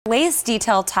lace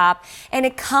detail top, and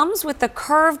it comes with the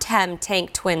curved hem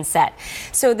tank twin set.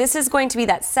 So this is going to be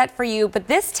that set for you, but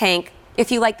this tank,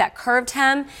 if you like that curved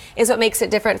hem, is what makes it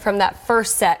different from that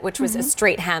first set, which was a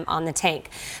straight hem on the tank.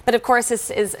 But of course, this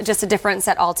is just a different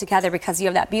set altogether because you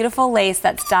have that beautiful lace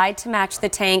that's dyed to match the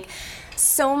tank.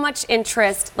 So much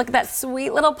interest. Look at that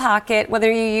sweet little pocket, whether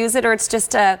you use it or it's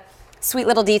just a sweet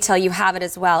little detail, you have it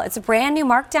as well. It's a brand new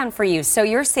markdown for you. So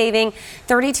you're saving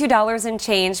 $32 and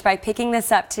change by picking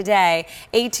this up today.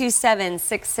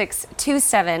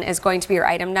 827-6627 is going to be your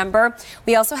item number.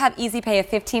 We also have Easy Pay of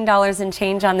 $15 and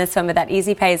change on this one, but that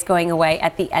Easy Pay is going away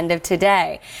at the end of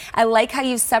today. I like how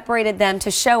you've separated them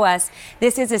to show us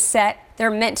this is a set.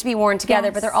 They're meant to be worn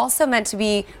together, but they're also meant to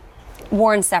be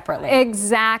worn separately.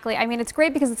 Exactly. I mean, it's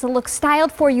great because it's a look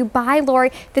styled for you by Lori.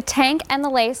 The tank and the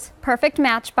lace, perfect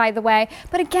match, by the way.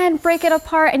 But again, break it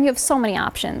apart and you have so many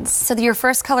options. So your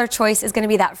first color choice is going to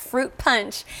be that fruit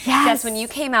punch. Yes. Yes, when you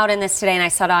came out in this today and I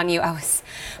saw it on you, I was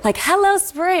like, hello,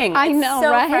 spring. I know,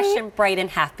 so right? fresh and bright and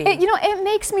happy. It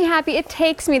makes me happy. It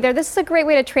takes me there. This is a great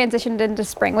way to transition into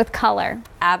spring with color.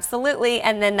 Absolutely.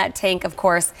 And then that tank, of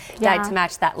course, dyed to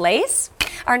match that lace.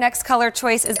 Our next color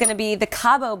choice is going to be the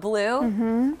Cabo Blue.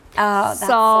 Oh, that's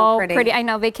so pretty. I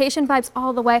know, vacation vibes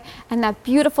all the way. And that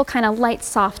beautiful kind of light,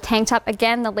 soft tank top.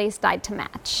 Again, the lace dyed to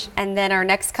match. And then our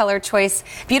next color choice,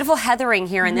 beautiful heathering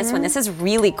here in this one. This is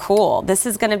really cool. This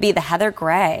is going to be the heather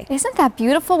gray. Isn't that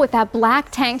beautiful with that black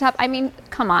tank top? I mean,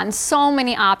 come on, so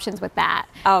many options with that.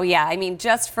 Oh, yeah. I mean,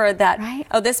 just for that. Right?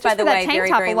 Oh, this, by the way,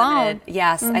 very, very limited.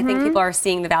 Yes, I think people are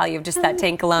seeing the value of just that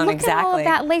tank alone. Look at all of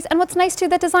that lace. And what's nice, too,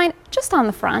 that design just on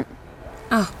the front.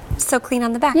 Oh, so clean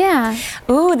on the back. Yeah.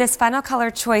 Ooh, this final color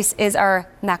choice is our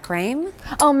macrame.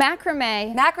 Oh,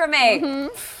 macrame. Macrame.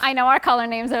 I know our color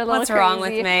names are a little What's crazy. wrong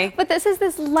with me? But this is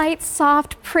this light,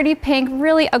 soft, pretty pink,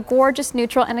 really a gorgeous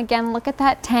neutral. And again, look at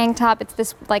that tank top. It's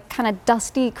this like kind of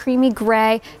dusty, creamy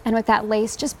gray. And with that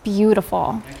lace, just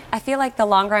beautiful. I feel like the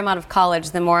longer I'm out of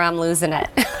college, the more I'm losing it.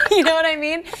 You know what I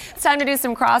mean? It's time to do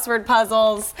some crossword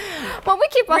puzzles. Well, we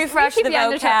keep refresh you the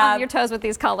on your toes with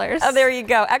these colors. Oh, there you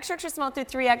go. Extra, extra small through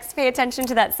 3X. Pay attention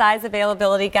to that size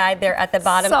availability guide there at the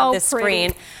bottom of the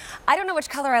screen. I don't know which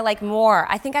color I like more.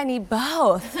 I think I need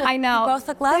both. I know. They both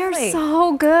look lovely. They're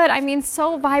so good. I mean,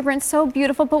 so vibrant, so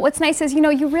beautiful. But what's nice is, you know,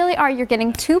 you really are. You're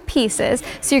getting two pieces.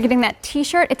 So you're getting that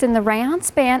t-shirt. It's in the rayon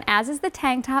span, as is the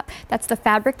tank top. That's the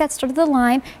fabric that started the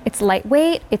line. It's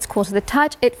lightweight. It's cool to the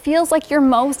touch. It feels like your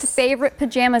most favorite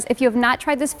pajamas. If you have not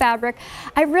tried this fabric,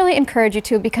 I really encourage you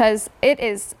to because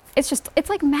it's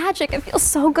like magic. It feels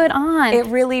so good on. It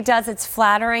really does. It's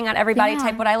flattering on every body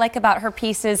type. What I like about her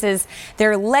pieces is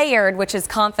they're layered, which is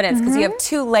confidence, because you have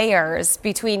two layers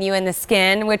between you and the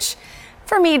skin, which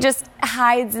for me just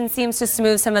hides and seems to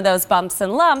smooth some of those bumps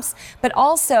and lumps, but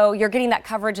also you're getting that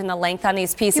coverage and the length on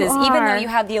these pieces. Even though you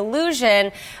have the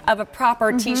illusion of a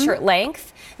proper t-shirt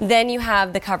length, then you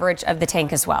have the coverage of the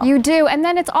tank as well. You do, and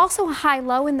then it's also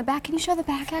high-low in the back. Can you show the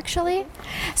back, actually?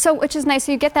 So, which is nice.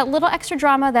 So you get that little extra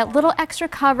drama, that little extra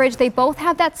coverage. They both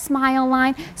have that smile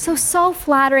line. So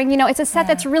flattering. You know, it's a set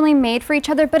that's really made for each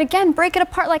other, but again, break it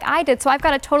apart like I did. So I've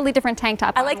got a totally different tank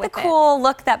top I like the cool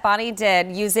look that Bonnie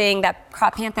did using that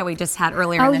crop pant that we just had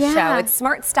earlier in the show. It's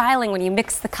smart styling when you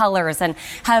mix the colors and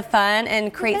have fun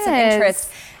and create some interest.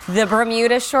 The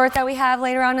Bermuda short that we have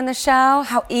later on in the show,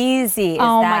 how easy is that?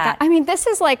 Oh my God. I mean, this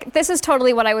is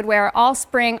totally what I would wear all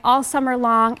spring, all summer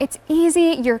long. It's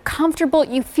easy, you're comfortable,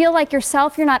 you feel like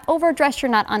yourself, you're not overdressed, you're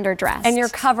not underdressed. And you're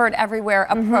covered everywhere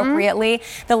appropriately.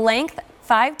 The length,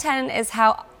 5'10" is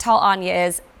how tall Anya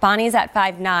is. Bonnie's at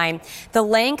 5'9". The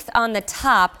length on the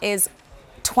top is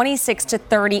 26 to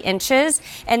 30 inches.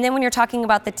 And then when you're talking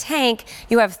about the tank,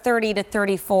 you have 30 to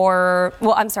 34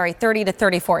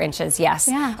 inches,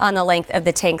 on the length of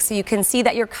the tank. So you can see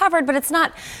that you're covered, but it's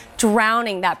not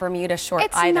drowning that Bermuda short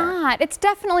either. It's not. It's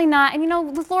definitely not. And you know,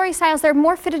 with Lori styles, they're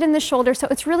more fitted in the shoulder, so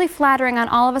it's really flattering on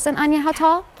all of us. And Anya, how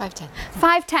tall? 5'10".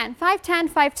 5'10", 5'10",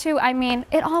 5'2". I mean,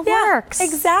 it all works.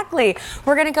 Exactly.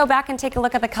 We're going to go back and take a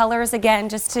look at the colors again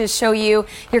just to show you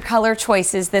your color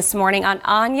choices this morning. On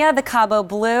Anya, the Cabo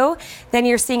Blue. Then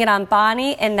you're seeing it on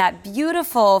Bonnie in that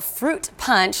beautiful fruit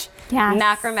punch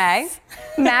macrame.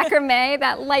 Macrame,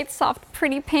 that light, soft,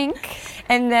 pretty pink.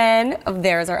 And then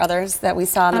there's our others that we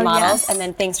saw in the models. And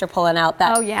then thanks for pulling out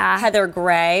that heather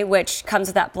gray, which comes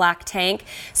with that black tank.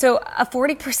 So a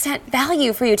 40%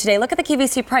 value for you today. Look at the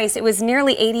QVC price. It was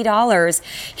nearly $80.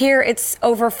 Here it's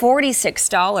over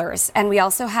 $46. And we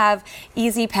also have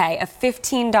Easy Pay of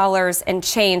 $15 and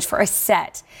change for a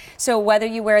set. So whether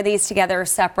you wear these together or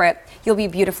separate, you'll be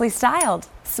beautifully styled.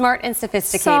 Smart and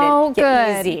sophisticated. So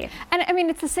Get good. easy. And I mean,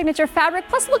 it's a signature fabric.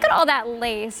 Plus, look at all that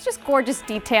lace. Just gorgeous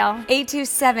detail.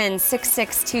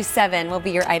 827-6627 will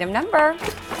be your item number.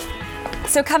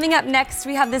 So coming up next,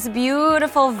 we have this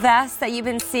beautiful vest that you've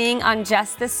been seeing on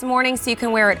Jess this morning, so you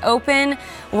can wear it open,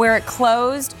 wear it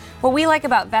closed. What we like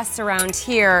about vests around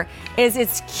here is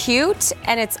it's cute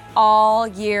and it's all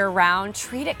year round.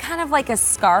 Treat it kind of like a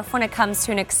scarf when it comes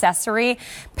to an accessory.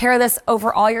 Pair this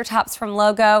over all your tops from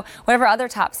Logo, whatever other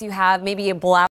tops you have, maybe a blouse.